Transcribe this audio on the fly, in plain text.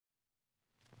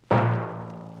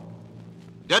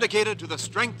dedicated to the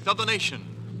strength of the nation.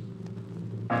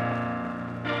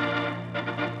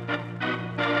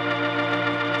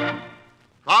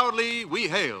 Proudly we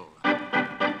hail.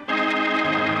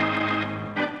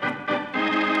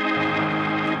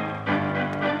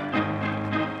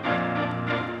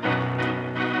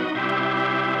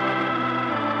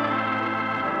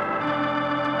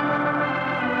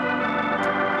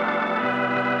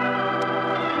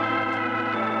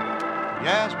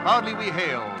 Yes, Proudly We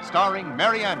Hail, starring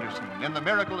Mary Anderson in The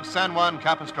Miracle of San Juan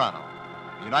Capistrano,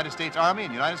 the United States Army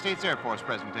and United States Air Force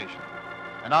presentation.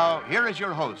 And now, here is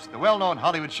your host, the well-known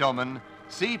Hollywood showman,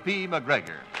 C.P.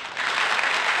 McGregor.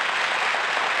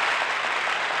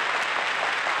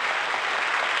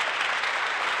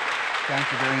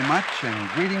 Thank you very much, and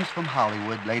greetings from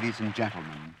Hollywood, ladies and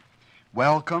gentlemen.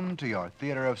 Welcome to your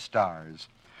Theater of Stars,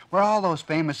 where all those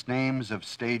famous names of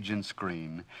stage and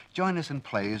screen join us in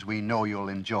plays we know you'll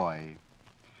enjoy.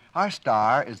 Our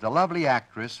star is the lovely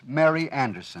actress Mary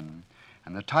Anderson,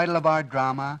 and the title of our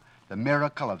drama, The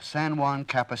Miracle of San Juan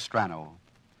Capistrano.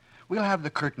 We'll have the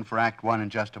curtain for Act One in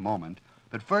just a moment,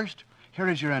 but first, here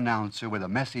is your announcer with a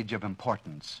message of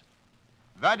importance.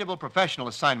 Valuable professional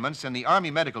assignments in the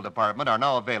Army Medical Department are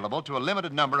now available to a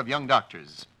limited number of young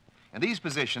doctors. In these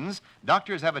positions,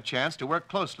 doctors have a chance to work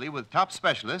closely with top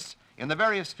specialists in the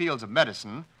various fields of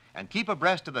medicine and keep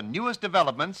abreast of the newest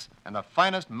developments and the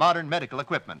finest modern medical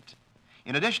equipment.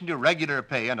 In addition to regular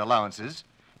pay and allowances,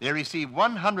 they receive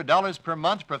 $100 per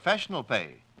month professional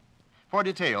pay. For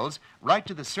details, write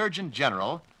to the Surgeon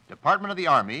General, Department of the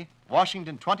Army,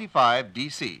 Washington 25,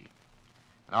 D.C.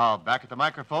 Now, back at the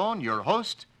microphone, your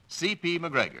host, C.P.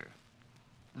 McGregor.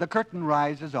 The curtain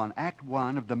rises on Act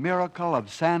One of The Miracle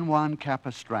of San Juan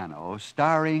Capistrano,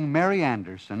 starring Mary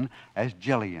Anderson as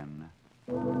Jillian.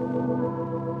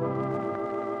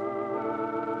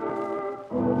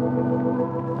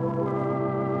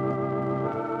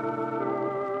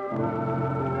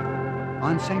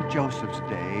 On St. Joseph's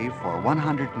Day, for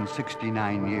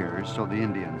 169 years, so the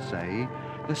Indians say,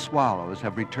 the swallows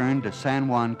have returned to San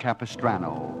Juan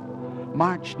Capistrano.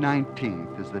 March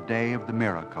 19th is the day of the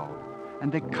miracle,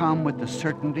 and they come with the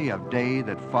certainty of day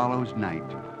that follows night,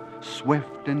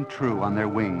 swift and true on their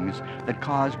wings that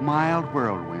cause mild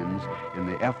whirlwinds in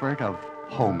the effort of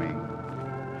homing.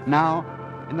 Now,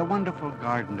 in the wonderful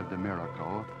garden of the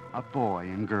miracle, a boy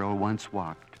and girl once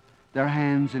walked, their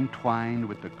hands entwined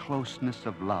with the closeness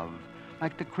of love,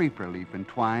 like the creeper leaf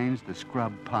entwines the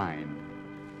scrub pine.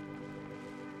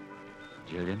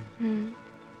 Jillian?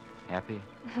 Happy?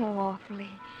 Oh, awfully.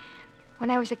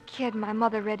 When I was a kid, my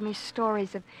mother read me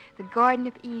stories of the Garden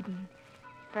of Eden.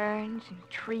 Ferns and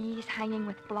trees hanging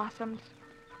with blossoms,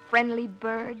 friendly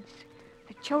birds,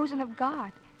 the chosen of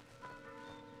God.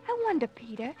 I wonder,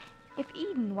 Peter, if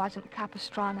Eden wasn't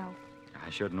Capistrano. I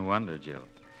shouldn't wonder, Jill.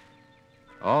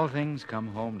 All things come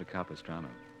home to Capistrano.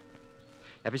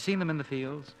 Have you seen them in the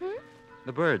fields?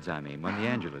 The birds, I mean, when the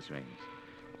Angelus rings.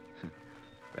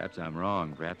 Perhaps I'm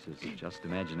wrong. Perhaps it's just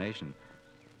imagination.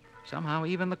 Somehow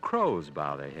even the crows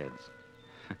bow their heads.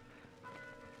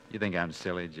 You think I'm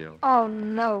silly, Jill? Oh,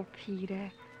 no, Peter.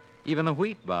 Even the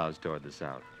wheat bows toward the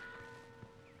south.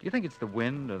 Do you think it's the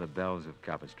wind or the bells of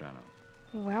Capistrano?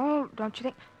 Well, don't you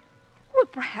think... Well,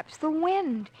 perhaps the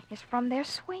wind is from their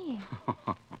swaying.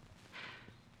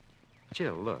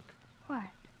 Jill, look. What?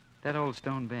 That old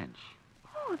stone bench.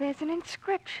 Oh, there's an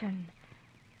inscription.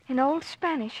 In Old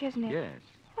Spanish, isn't it? Yes.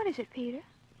 What is it, Peter?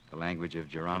 The language of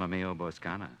Geronimo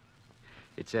Boscana.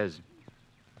 It says,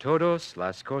 Todos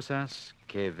las cosas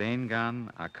que vengan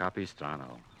a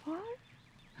Capistrano. What?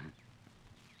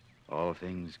 All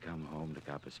things come home to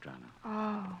Capistrano.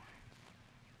 Oh.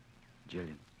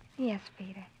 Jillian, Yes,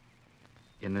 Peter.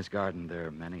 in this garden there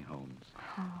are many homes.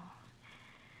 Oh.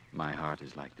 My heart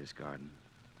is like this garden,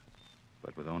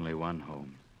 but with only one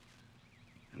home.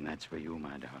 And that's for you,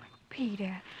 my darling.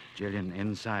 Peter. Jillian,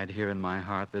 inside here in my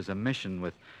heart, there's a mission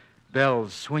with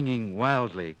bells swinging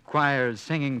wildly, choirs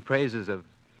singing praises of...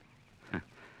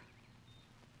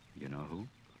 You know who?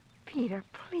 Peter,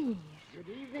 please. Good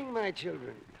evening, my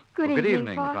children. Good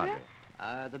evening, Father.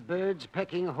 Are the birds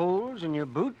pecking holes in your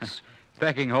boots?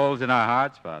 Pecking holes in our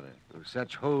hearts, Father. Well,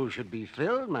 such holes should be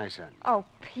filled, my son. Oh,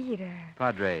 Peter.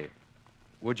 Padre,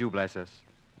 would you bless us?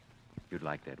 You'd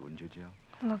like that, wouldn't you, Jill?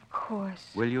 Well, of course.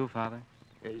 Will you, Father?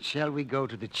 Shall we go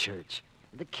to the church?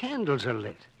 The candles are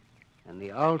lit, and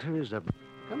the altar is up.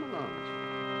 Come along.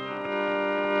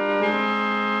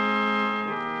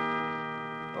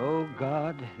 O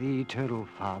God, the eternal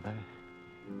Father,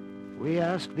 we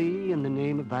ask thee in the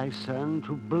name of thy Son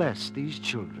to bless these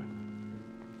children.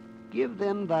 Give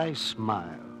them thy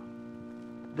smile.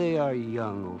 They are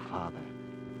young, O Father,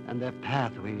 and their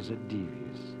pathways are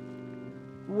devious.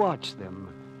 Watch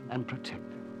them and protect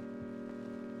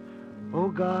them. O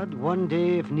God, one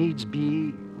day, if needs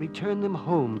be, return them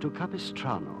home to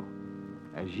Capistrano,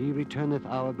 as ye returneth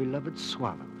our beloved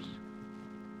swallows.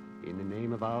 In the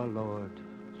name of our Lord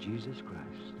Jesus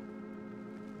Christ.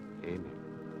 Amen.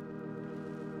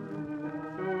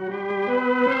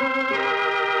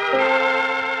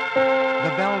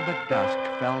 The velvet dusk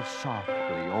fell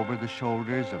softly over the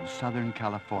shoulders of Southern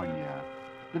California.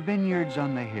 The vineyards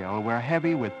on the hill were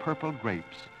heavy with purple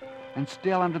grapes, and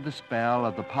still under the spell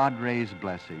of the Padre's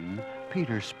blessing,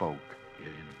 Peter spoke.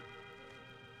 Jillian.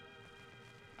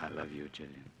 I love you,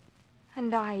 Jillian.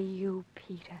 And I you,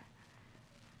 Peter.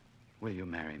 Will you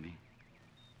marry me?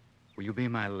 Will you be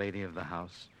my lady of the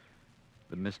house,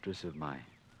 the mistress of my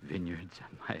vineyards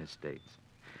and my estates?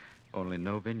 Only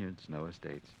no vineyards, no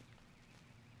estates.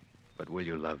 But will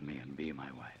you love me and be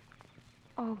my wife?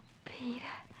 Oh, Peter.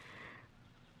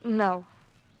 No.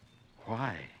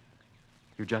 Why?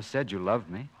 You just said you loved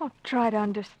me. Oh, try to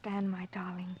understand, my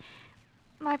darling.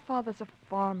 My father's a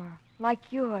farmer,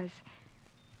 like yours,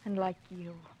 and like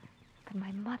you. But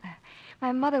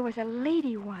my mother was a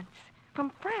lady once, from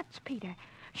France, Peter.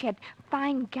 She had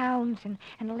fine gowns and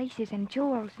laces and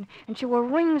jewels, and she wore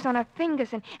rings on her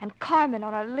fingers and carmine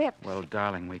on her lips. Well,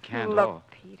 darling, we can't Look, all...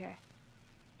 Peter,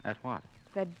 At what?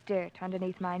 the dirt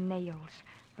underneath my nails,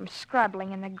 from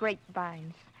scrabbling in the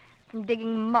grapevines, from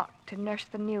digging muck to nurse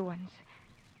the new ones.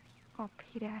 Oh,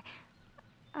 Peter,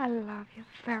 I love you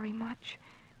very much,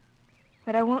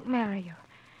 but I won't marry you.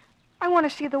 I want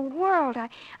to see the world.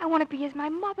 I want to be as my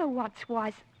mother once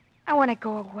was. I want to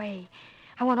go away.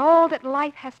 I want all that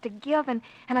life has to give, and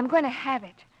I'm going to have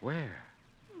it. Where?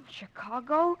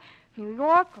 Chicago, New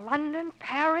York, London,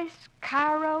 Paris,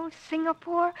 Cairo,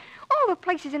 Singapore, all the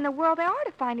places in the world there are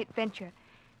to find adventure.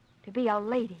 To be a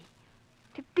lady,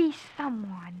 to be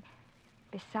someone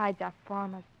besides a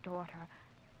farmer's daughter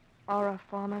or a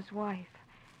farmer's wife.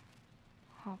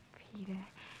 Oh,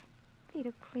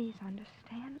 Peter, please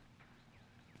understand.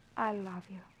 I love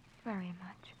you very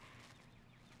much.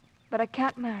 But I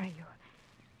can't marry you.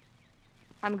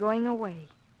 I'm going away.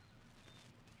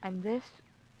 And this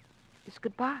is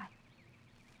goodbye.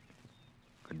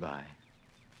 Goodbye.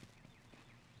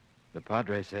 The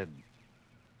Padre said,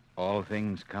 all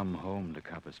things come home to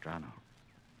Capistrano.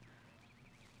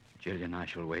 Jillian, I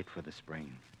shall wait for the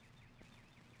spring,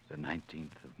 the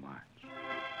 19th of March.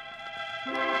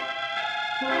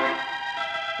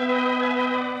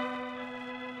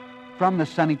 From the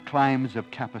sunny climes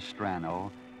of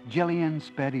Capistrano, Jillian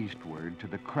sped eastward to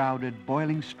the crowded,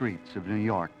 boiling streets of New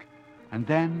York. And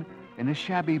then, in a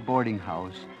shabby boarding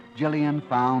house, Jillian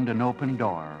found an open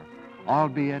door,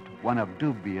 albeit one of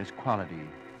dubious quality.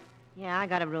 Yeah, I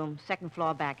got a room, second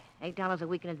floor back. $8 a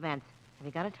week in advance. Have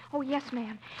you got it? Oh, yes,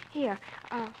 ma'am. Here,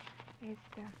 it's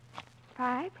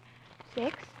 5,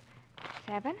 6,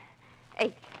 7,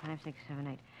 8. 5, 6, 7,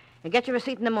 8. You get your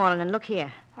receipt in the morning and look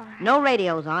here. All right. No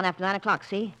radios on after 9 o'clock,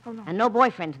 see? Oh, no. And no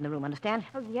boyfriends in the room, understand?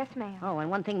 Oh, yes, ma'am. Oh, and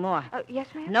one thing more.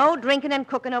 Yes, ma'am? No drinking and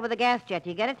cooking over the gas jet.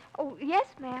 You get it? Oh, yes,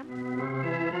 ma'am.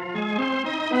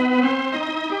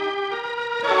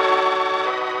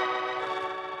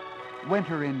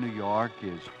 Winter in New York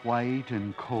is white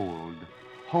and cold.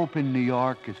 Hope in New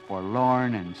York is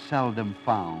forlorn and seldom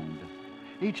found.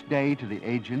 Each day, to the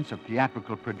agents of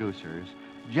theatrical producers,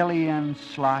 Jillian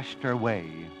sloshed her way.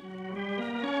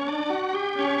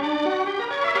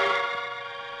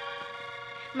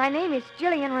 My name is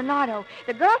Jillian Renato.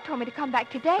 The girl told me to come back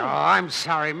today. Oh, I'm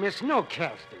sorry, miss. No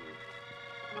casting.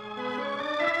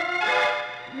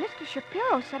 Mr.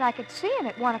 Shapiro said I could see him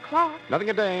at 1 o'clock. Nothing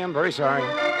a day. I'm very sorry.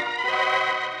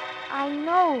 I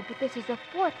know, but this is the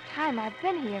 4th time I've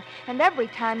been here, and every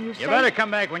time you say... You better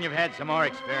come back when you've had some more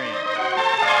experience.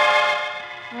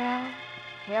 Well,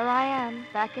 here I am,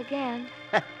 back again.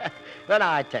 Well,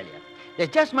 I tell you, there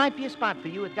just might be a spot for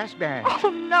you at Gus Barron's. Oh,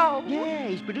 no. Yeah,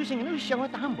 he's producing a new show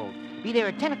at the Humboldt. Be there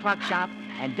at 10 o'clock sharp,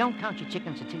 and don't count your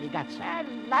chickens until you got some. At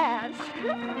last.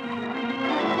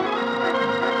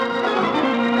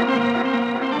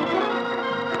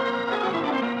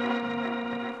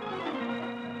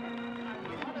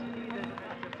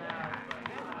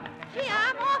 Gee,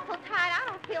 I'm awful tired. I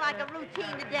don't feel like a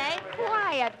routine today.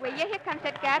 Quiet, will you? Here comes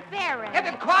that guy Barron.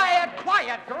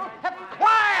 Quiet, girl.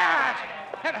 Quiet!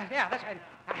 Yeah, that's right.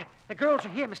 The girls are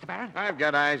here, Mr. Barron. I've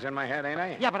got eyes in my head, ain't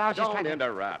I? Yeah, but I was just Don't trying to...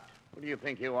 interrupt. Who do you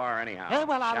think you are, anyhow?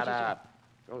 Well, I was Shut just... up.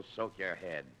 Go soak your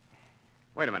head.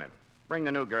 Wait a minute. Bring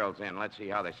the new girls in. Let's see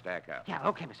how they stack up. Yeah,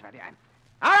 okay, Mr. Barron.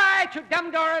 All right, you dumb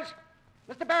doors.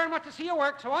 Mr. Barron wants to see your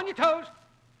work, so on your toes.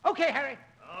 Okay, Harry.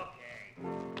 Okay.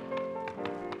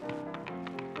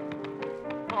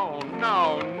 Oh,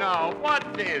 no.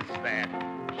 What is that?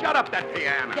 Shut up that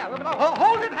piano. Yeah,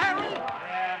 hold it, Harry.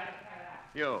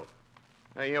 You.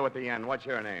 Hey, you at the end. What's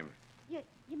your name?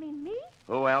 You mean me?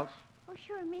 Who else? Oh,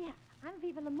 sure, me. I'm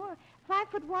Viva L'Amour.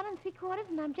 5'1 3/4,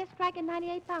 and I'm just striking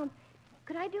 98 pounds.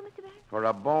 Could I do, Mr. Barry? For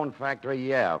a bone factory,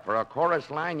 yeah. For a chorus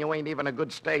line, you ain't even a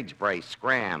good stage brace.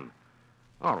 Scram.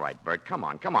 All right, Bert, come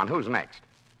on. Who's next?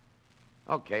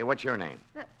 Okay, what's your name?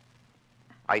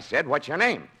 I said, what's your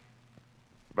name?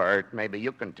 Bert, maybe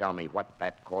you can tell me what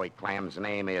that coy clam's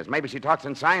name is. Maybe she talks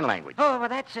in sign language. Oh, well,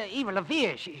 that's Eva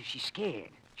LaVere. She's scared.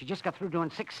 She just got through doing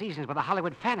 6 seasons with the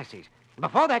Hollywood Fantasies. And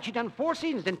before that, she'd done 4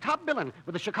 seasons in top billing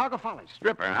with the Chicago Follies.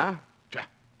 Stripper, huh?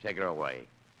 Take her away.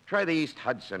 Try the East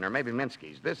Hudson or maybe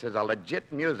Minsky's. This is a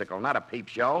legit musical, not a peep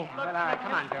show. Well,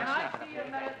 come on, girls.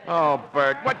 Oh,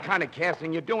 Bert, what kind of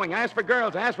casting you doing? Ask for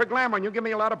girls, ask for glamour, and you give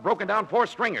me a lot of broken-down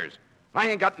 4-stringers. I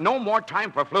ain't got no more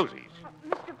time for floozies.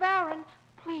 Mr. Barron,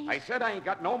 please. I said I ain't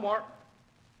got no more...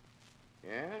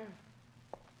 Yeah?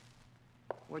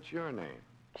 What's your name?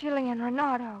 Jillian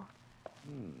Renato.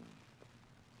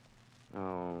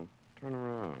 Oh, turn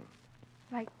around.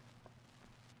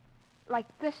 Like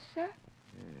this, sir?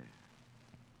 Yeah.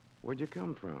 Where'd you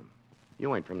come from?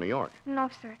 You ain't from New York. No,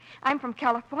 sir. I'm from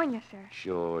California, sir.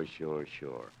 Sure.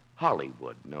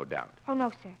 Hollywood, no doubt. Oh,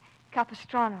 no, sir.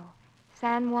 Capistrano.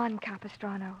 San Juan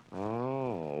Capistrano.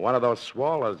 Oh, one of those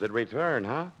swallows that return,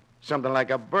 huh? Something like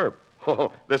a burp.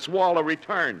 Oh, the swallow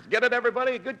returns. Get it,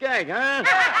 everybody? Good gag, huh?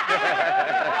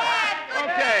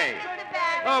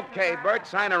 Okay, Bert,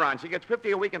 sign her on. She gets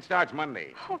 50 a week and starts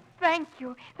Monday. Oh, thank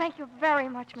you. Thank you very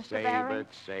much, Mr. Barron.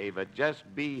 Save it. Just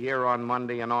be here on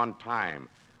Monday and on time,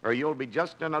 or you'll be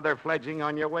just another fledgling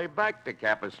on your way back to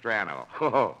Capistrano.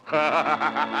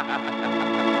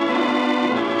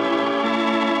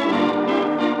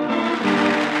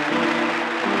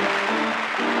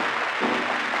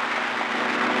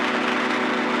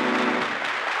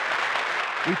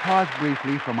 We pause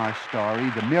briefly from our story,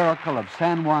 The Miracle of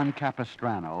San Juan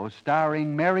Capistrano,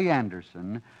 starring Mary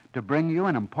Anderson, to bring you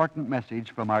an important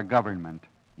message from our government.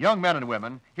 Young men and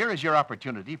women, here is your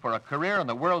opportunity for a career in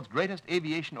the world's greatest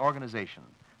aviation organization,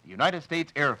 the United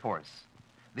States Air Force.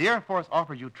 The Air Force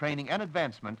offers you training and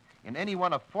advancement in any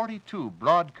one of 42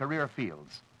 broad career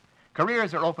fields.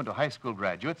 Careers are open to high school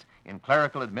graduates in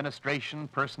clerical administration,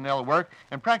 personnel work,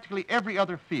 and practically every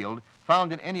other field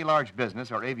found in any large business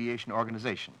or aviation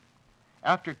organization.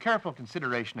 After careful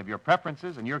consideration of your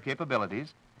preferences and your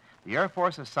capabilities, the Air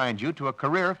Force assigns you to a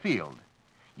career field.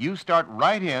 You start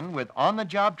right in with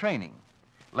on-the-job training.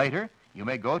 Later, you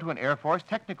may go to an Air Force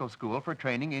technical school for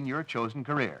training in your chosen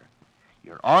career.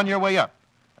 You're on your way up.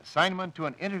 Assignment to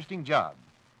an interesting job.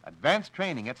 Advanced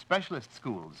training at specialist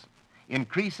schools.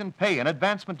 Increase in pay and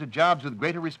advancement to jobs with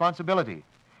greater responsibility.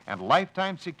 And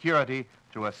lifetime security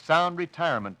through a sound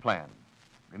retirement plan.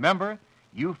 Remember,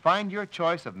 you find your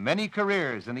choice of many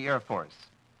careers in the Air Force.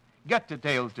 Get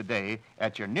details today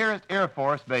at your nearest Air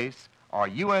Force base or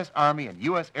U.S. Army and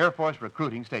U.S. Air Force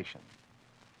recruiting station.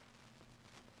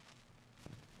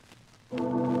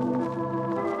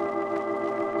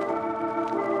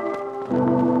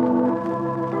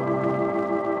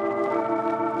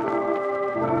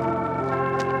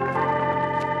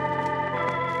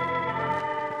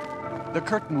 The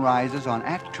curtain rises on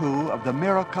Act 2 of The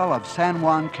Miracle of San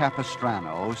Juan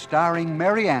Capistrano, starring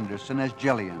Mary Anderson as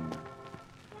Jillian.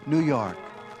 New York,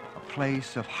 a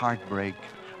place of heartbreak,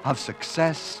 of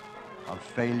success, of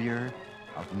failure,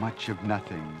 of much of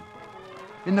nothing.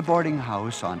 In the boarding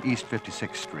house on East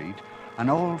 56th Street, an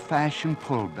old-fashioned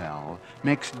pull bell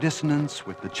makes dissonance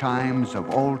with the chimes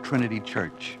of Old Trinity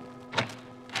Church.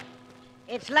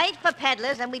 It's late for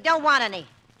peddlers, and we don't want any.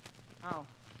 Oh,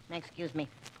 excuse me.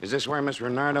 Is this where Miss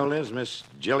Renardo lives, Miss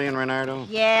Jillian Renardo?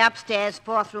 Yeah, upstairs,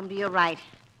 4th room to your right.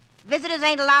 Visitors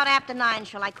ain't allowed after 9.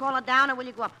 Shall I call her down, or will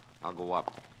you go up? I'll go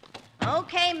up.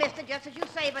 Okay, mister, just as you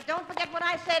say, but don't forget what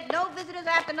I said. No visitors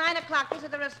after 9 o'clock. This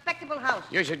is a respectable house.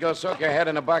 You should go soak your head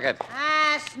in a bucket.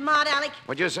 Ah, smart Alec.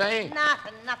 What'd you say?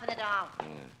 Nothing at all.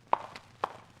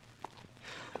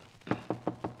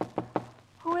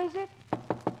 Who is it?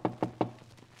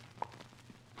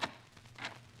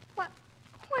 What?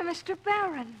 Why, Mr.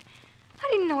 Barron. I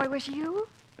didn't know it was you.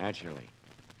 Naturally.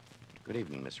 Good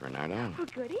evening, Miss Renardo. Well,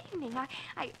 good evening.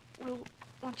 Well,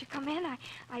 won't you come in?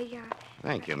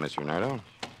 Thank you, Miss Renardo.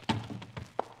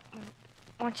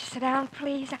 Won't you sit down,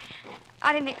 please?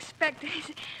 I didn't expect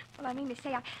this. Well, I mean to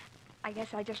say, I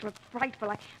guess I just look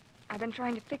frightful. I've been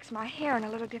trying to fix my hair in a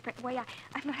little different way.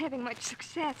 I'm not having much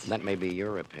success. That may be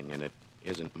your opinion. It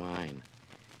isn't mine.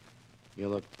 You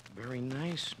look very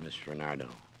nice, Miss Renardo.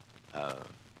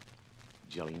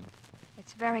 Jillian?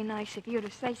 It's very nice of you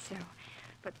to say so.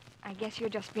 But I guess you're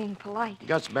just being polite.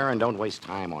 Gus Barron, don't waste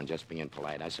time on just being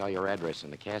polite. I saw your address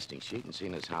in the casting sheet, and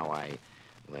seeing as how I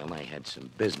had some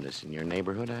business in your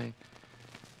neighborhood, I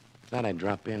thought I'd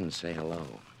drop in and say hello.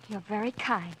 You're very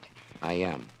kind. I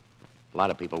am. A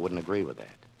lot of people wouldn't agree with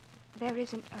that. There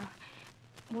isn't,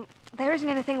 there isn't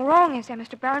anything wrong, is there,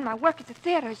 Mr. Barron? My work at the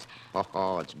theaters.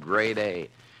 Oh, it's grade A.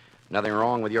 Nothing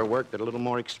wrong with your work that a little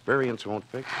more experience won't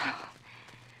fix.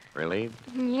 Relieved?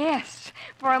 Yes.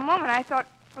 For a moment, I thought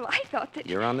that...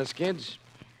 You're on the skids?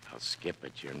 I'll skip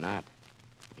it. You're not.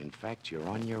 In fact, you're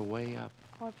on your way up.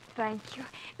 Oh, thank you.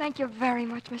 Thank you very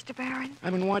much, Mr. Barron.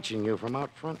 I've been watching you from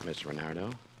out front, Miss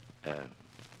Renardo.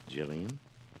 Jillian.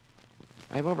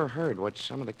 I've overheard what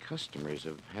some of the customers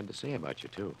have had to say about you,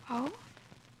 too. Oh?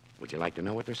 Would you like to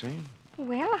know what they're saying?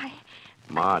 Well,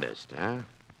 Modest, huh?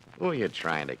 Who are you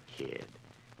trying to kid?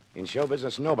 In show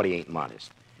business, nobody ain't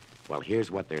modest. Well, here's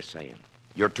what they're saying.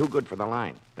 You're too good for the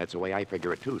line. That's the way I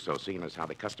figure it, too, so seeing as how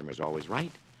the customer's always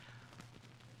right,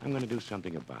 I'm going to do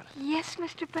something about it. Yes,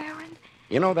 Mr. Barron?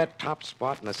 You know that top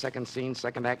spot in the second scene,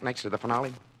 second act next to the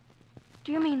finale?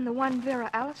 Do you mean the one Vera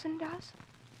Allison does?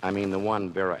 I mean the one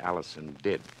Vera Allison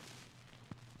did.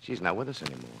 She's not with us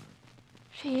anymore.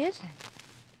 She isn't.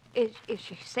 Is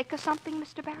she sick or something,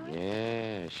 Mr. Barron?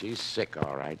 Yeah, she's sick,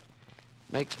 all right.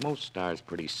 Makes most stars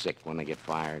pretty sick when they get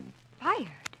fired. Fired?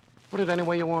 Put it any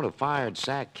way you want to. Fired,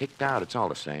 sacked, kicked out. It's all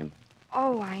the same.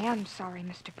 Oh, I am sorry,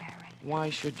 Mr. Barron. Why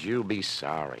should you be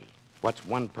sorry? What's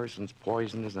one person's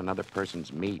poison is another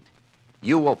person's meat.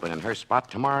 You open in her spot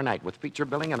tomorrow night with feature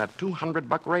billing and a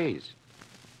 $200 raise.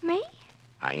 Me?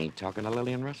 I ain't talking to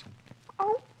Lillian Russell.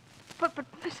 Oh, but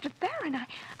Mr. Barron,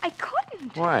 I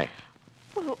couldn't. Why?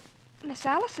 Well, Miss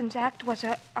Allison's act was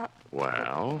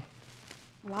Well?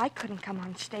 Well, I couldn't come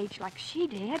on stage like she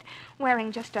did,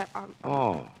 wearing just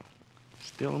Oh,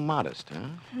 still modest, huh?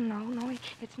 No,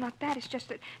 it's not that. It's just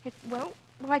that, well,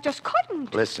 I just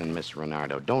couldn't. Listen, Miss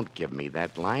Renardo, don't give me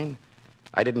that line.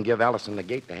 I didn't give Allison the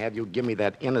gate to have you give me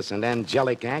that innocent,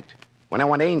 angelic act. When I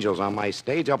want angels on my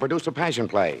stage, I'll produce a passion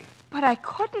play. But I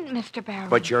couldn't, Mr. Barron.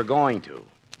 But you're going to.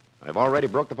 I've already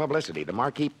broke the publicity. The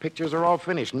marquee pictures are all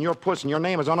finished, and your puss and your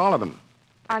name is on all of them.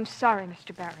 I'm sorry,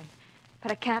 Mr. Barron,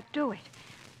 but I can't do it.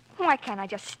 Why can't I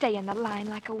just stay in the line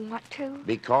like I want to?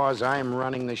 Because I'm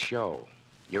running the show.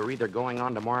 You're either going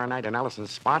on tomorrow night in Allison's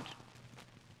spot,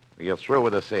 or you're through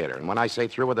with the theater. And when I say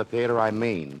through with the theater, I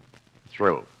mean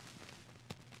through.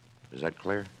 Is that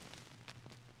clear?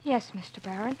 Yes, Mr.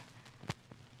 Barron.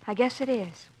 I guess it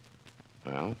is.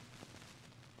 Well,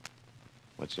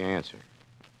 what's the answer?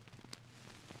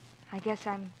 I guess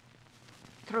I'm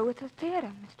through with the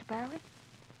theater, Mr. Barron.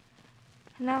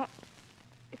 Now,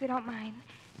 if you don't mind,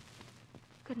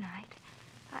 good night.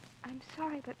 I'm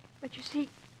sorry, but you see,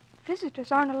 visitors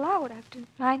aren't allowed after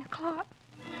 9 o'clock.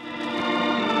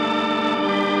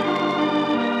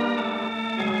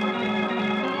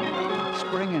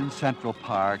 Spring in Central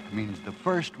Park means the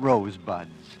first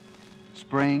rosebuds.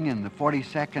 Spring in the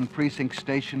 42nd Precinct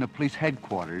Station of Police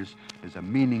Headquarters is a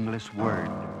meaningless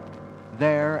word.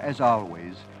 There, as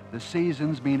always, the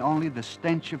seasons mean only the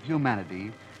stench of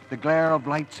humanity, the glare of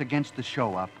lights against the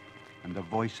show-up, and the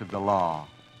voice of the law.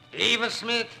 Eva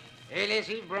Smith, alias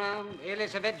Eve Brown,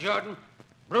 alias Yvette Jordan,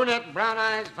 brunette, brown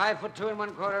eyes, 5'2"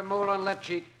 1/4", mole on left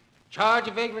cheek. Charge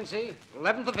of vagrancy,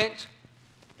 11th offense.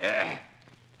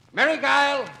 Mary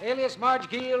Guile, alias Marge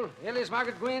Gill, alias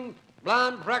Margaret Gwynn,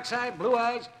 blonde, peroxide, blue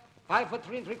eyes,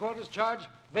 5'3 3/4", charge,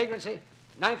 vagrancy,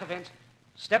 9th offense.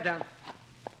 Step down.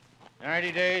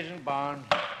 90 days in bond.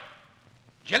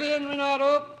 Jillian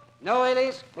Renardo, no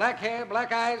alias, black hair,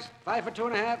 black eyes, 5'2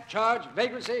 1/2", charge,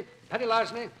 vagrancy, petty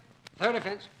larceny, 3rd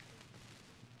offense.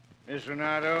 Miss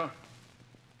Renardo,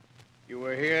 you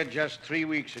were here just 3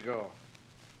 weeks ago.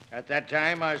 At that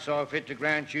time, I saw fit to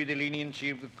grant you the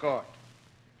leniency of the court,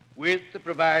 with the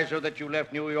proviso that you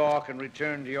left New York and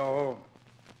returned to your home.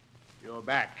 You're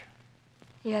back.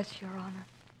 Yes, Your Honor.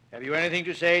 Have you anything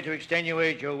to say to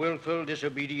extenuate your willful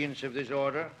disobedience of this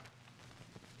order?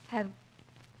 Have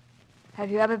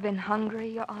you ever been hungry,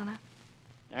 Your Honor?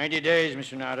 90 days, Miss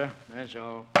Renardo. That's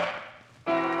all.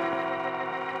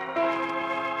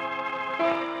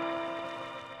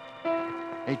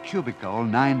 A cubicle,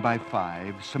 9 by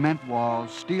 5, cement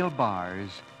walls, steel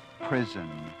bars, prison.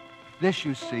 This,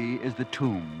 you see, is the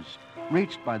Tombs,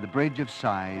 reached by the Bridge of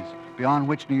Sighs, beyond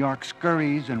which New York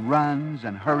scurries and runs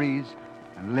and hurries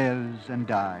and lives and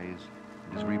dies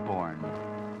and is reborn.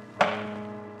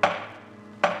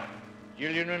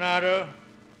 Jillian Renardo,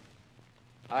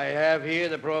 I have here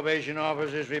the probation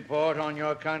officer's report on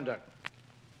your conduct.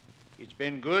 It's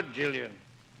been good, Jillian.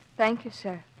 Thank you,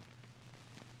 sir.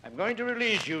 I'm going to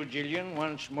release you, Jillian,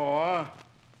 once more,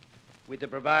 with the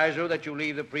proviso that you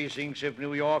leave the precincts of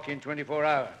New York in 24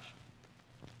 hours.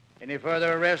 Any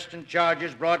further arrests and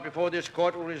charges brought before this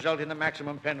court will result in the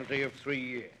maximum penalty of 3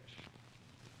 years.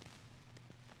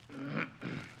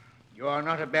 You are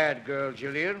not a bad girl,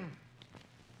 Jillian.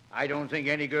 I don't think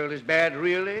any girl is bad,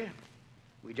 really.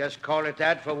 We just call it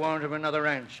that for want of another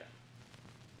answer.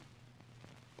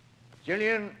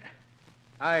 Jillian,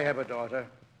 I have a daughter.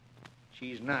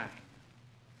 She's 9.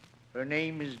 Her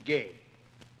name is Gay.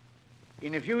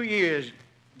 In a few years,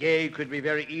 Gay could be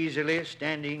very easily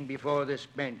standing before this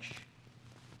bench,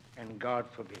 and God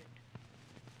forbid.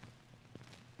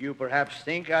 You perhaps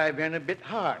think I've been a bit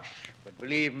harsh, but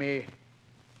believe me,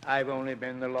 I've only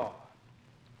been the law.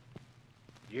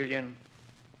 Jillian,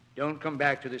 don't come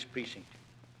back to this precinct.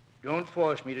 Don't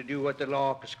force me to do what the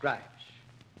law prescribes.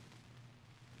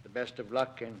 The best of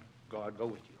luck, and God go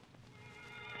with you.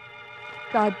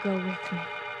 God go with me.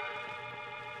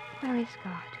 Where is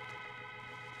God?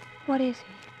 What is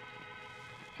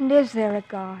he? And is there a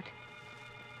God?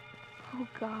 Oh,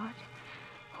 God,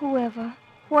 whoever,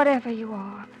 whatever you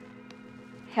are,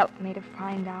 help me to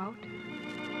find out.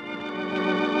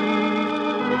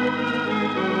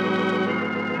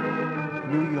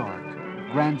 New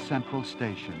York, Grand Central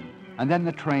Station, and then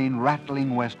the train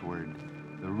rattling westward,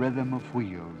 the rhythm of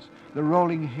wheels, the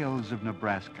rolling hills of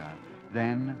Nebraska,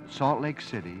 then Salt Lake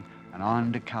City and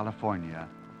on to California,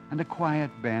 and a quiet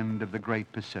bend of the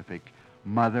great Pacific,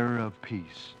 mother of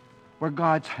peace, where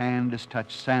God's hand has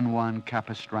touched San Juan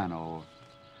Capistrano.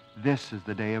 This is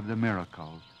the day of the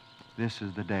miracle. This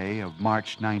is the day of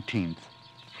March 19th.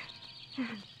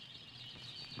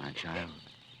 My child,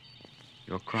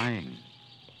 you're crying.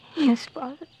 Yes,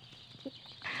 Father.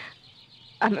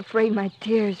 I'm afraid my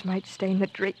tears might stain the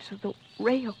drapes of the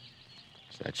rail.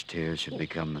 Such tears should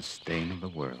become the stain of the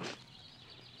world.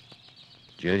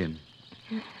 Jillian,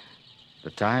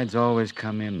 the tides always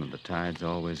come in and the tides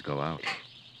always go out.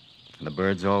 And the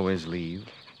birds always leave,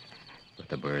 but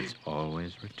the birds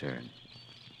always return.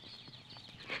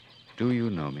 Do you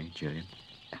know me, Jillian?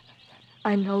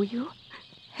 I know you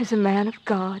as a man of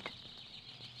God.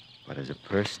 But as a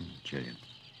person, Jillian,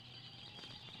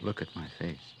 look at my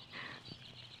face.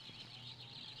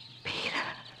 Peter.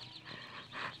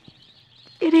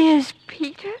 It is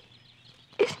Peter,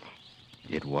 isn't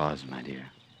it? It was, my dear.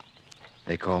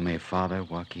 They call me Father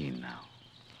Joaquin now.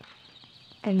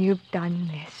 And you've done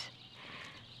this.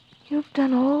 You've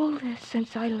done all this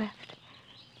since I left.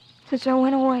 Since I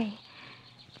went away.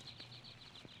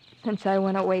 Since I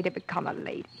went away to become a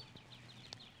lady.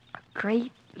 A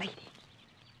great lady.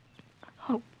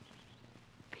 Oh,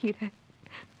 Peter.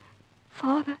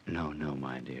 Father. No,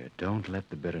 my dear. Don't let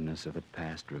the bitterness of the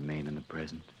past remain in the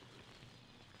present.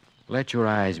 Let your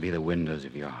eyes be the windows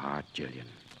of your heart, Jillian.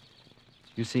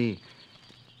 You see,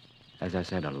 as I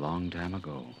said a long time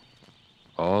ago,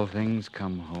 all things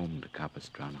come home to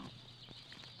Capistrano.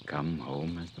 Come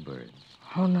home as the birds.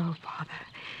 Oh, no, Father.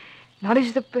 Not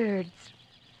as the birds.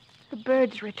 The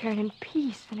birds return in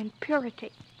peace and in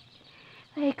purity.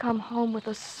 They come home with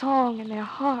a song in their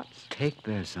hearts. Take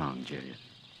their song, Jillian.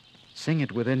 Sing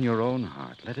it within your own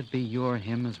heart. Let it be your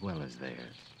hymn as well as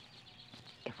theirs.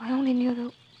 If I only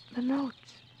knew the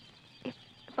notes. If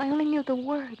I only knew the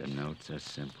words. The notes are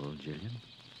simple, Jillian.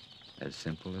 As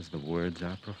simple as the words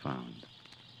are profound.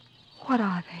 What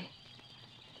are they?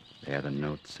 They are the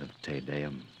notes of Te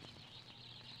Deum.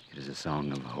 It is a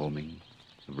song of homing,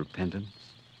 of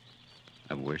repentance,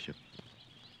 of worship.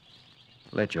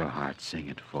 Let your heart sing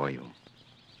it for you.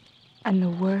 And the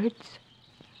words?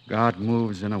 God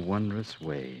moves in a wondrous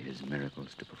way his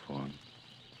miracles to perform.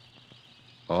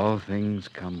 All things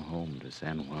come home to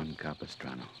San Juan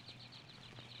Capistrano.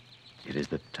 It is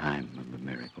the time of the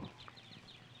miracle.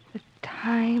 The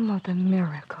time of the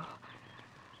miracle.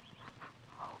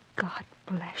 Oh, God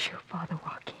bless you, Father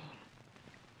Joaquin.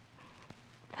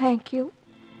 Thank you,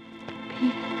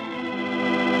 Peter.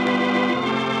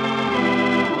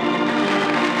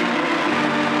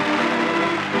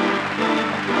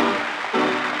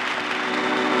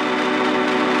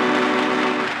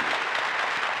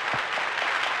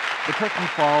 The curtain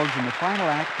falls in the final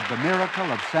act of The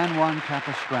Miracle of San Juan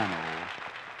Capistrano.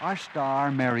 Our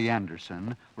star, Mary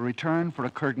Anderson, will return for a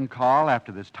curtain call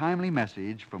after this timely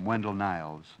message from Wendell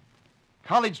Niles.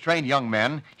 College-trained young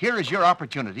men, here is your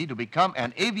opportunity to become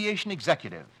an aviation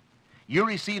executive. You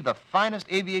receive the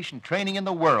finest aviation training in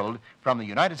the world from the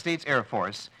United States Air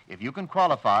Force if you can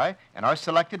qualify and are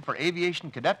selected for aviation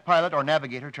cadet pilot or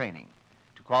navigator training.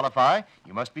 To qualify,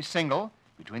 you must be single,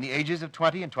 between the ages of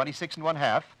 20 and 26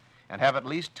 1/2, and have at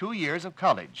least 2 years of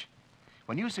college.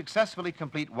 When you successfully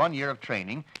complete 1 year of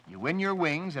training, you win your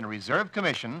wings and a reserve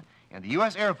commission in the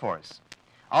U.S. Air Force.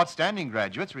 Outstanding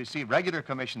graduates receive regular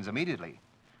commissions immediately.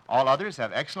 All others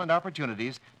have excellent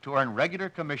opportunities to earn regular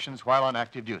commissions while on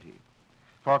active duty.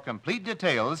 For complete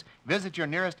details, visit your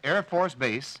nearest Air Force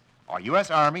base or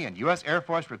U.S. Army and U.S. Air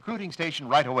Force recruiting station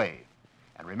right away.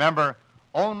 And remember,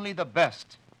 only the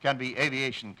best can be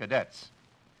aviation cadets.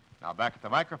 Now back at the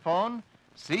microphone,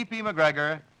 C.P.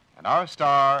 McGregor and our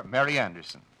star, Mary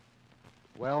Anderson.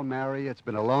 Well, Mary, it's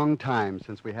been a long time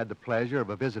since we had the pleasure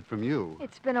of a visit from you.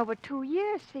 It's been over 2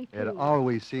 years, C.P. It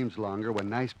always seems longer when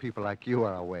nice people like you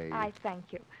are away. I thank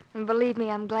you. And believe me,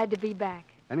 I'm glad to be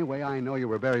back. Anyway, I know you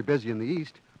were very busy in the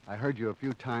East. I heard you a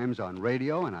few times on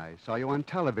radio, and I saw you on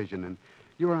television, and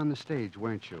you were on the stage,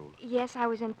 weren't you? Yes, I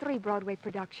was in 3 Broadway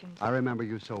productions. I remember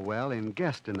you so well in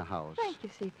Guest in the House. Thank you,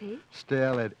 C.P.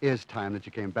 Still, it is time that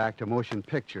you came back to motion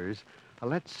pictures.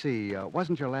 Let's see,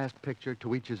 wasn't your last picture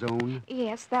To Each His Own?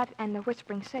 Yes, that and The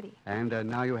Whispering City. And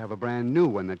now you have a brand new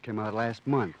one that came out last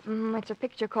month. It's a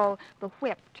picture called The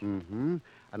Whipped. Mm-hmm.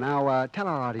 Now, tell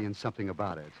our audience something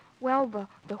about it. Well,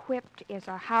 the Whipped is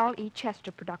a Howell E.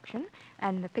 Chester production,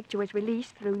 and the picture was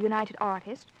released through United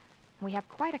Artists. We have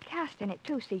quite a cast in it,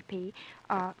 too, C.P.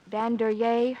 Dan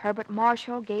Duryea, Herbert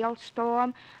Marshall, Gail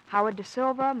Storm, Howard De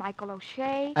Silva, Michael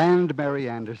O'Shea. And Mary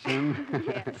Anderson.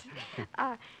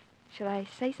 Yes. Should I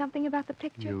say something about the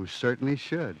picture? You certainly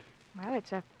should. Well,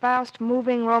 it's a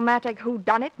fast-moving, romantic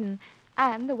whodunit, and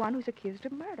I'm the one who's accused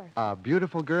of murder. A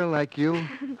beautiful girl like you?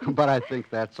 But I think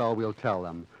that's all we'll tell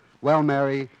them. Well,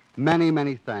 Mary, many,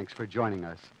 many thanks for joining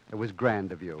us. It was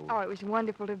grand of you. Oh, it was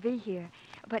wonderful to be here.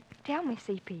 But tell me,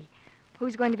 C.P.,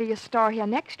 who's going to be your star here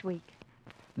next week?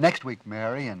 Next week,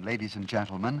 Mary and ladies and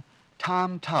gentlemen,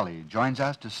 Tom Tully joins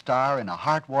us to star in a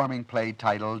heartwarming play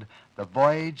titled The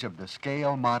Voyage of the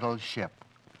Scale Model Ship.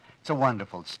 It's a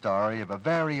wonderful story of a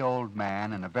very old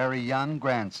man and a very young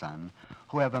grandson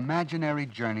who have imaginary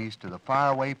journeys to the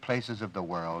faraway places of the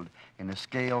world in a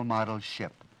scale model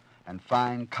ship and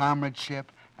find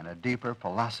comradeship and a deeper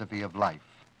philosophy of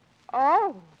life.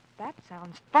 Oh, that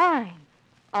sounds fine.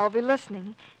 I'll be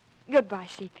listening. Goodbye,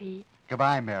 C.P.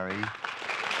 Goodbye, Mary.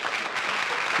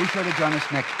 Be sure to join us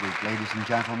next week, ladies and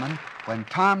gentlemen, when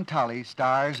Tom Tully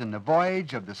stars in The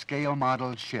Voyage of the Scale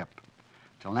Model Ship.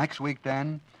 Till next week,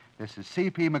 then, this is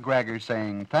C.P. McGregor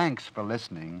saying thanks for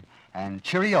listening and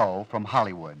cheerio from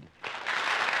Hollywood.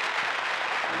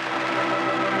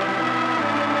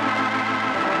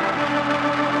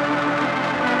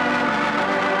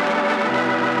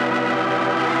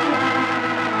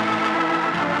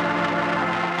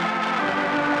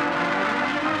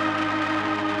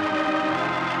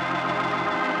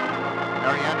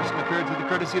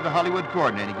 Courtesy of the Hollywood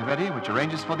Coordinating Committee, which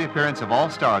arranges for the appearance of all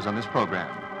stars on this program.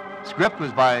 Script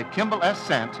was by Kimball S.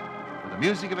 Sant, with the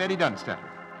music of Eddie Dunstetter.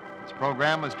 This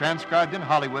program was transcribed in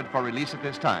Hollywood for release at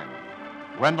this time.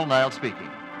 Wendell Niles speaking.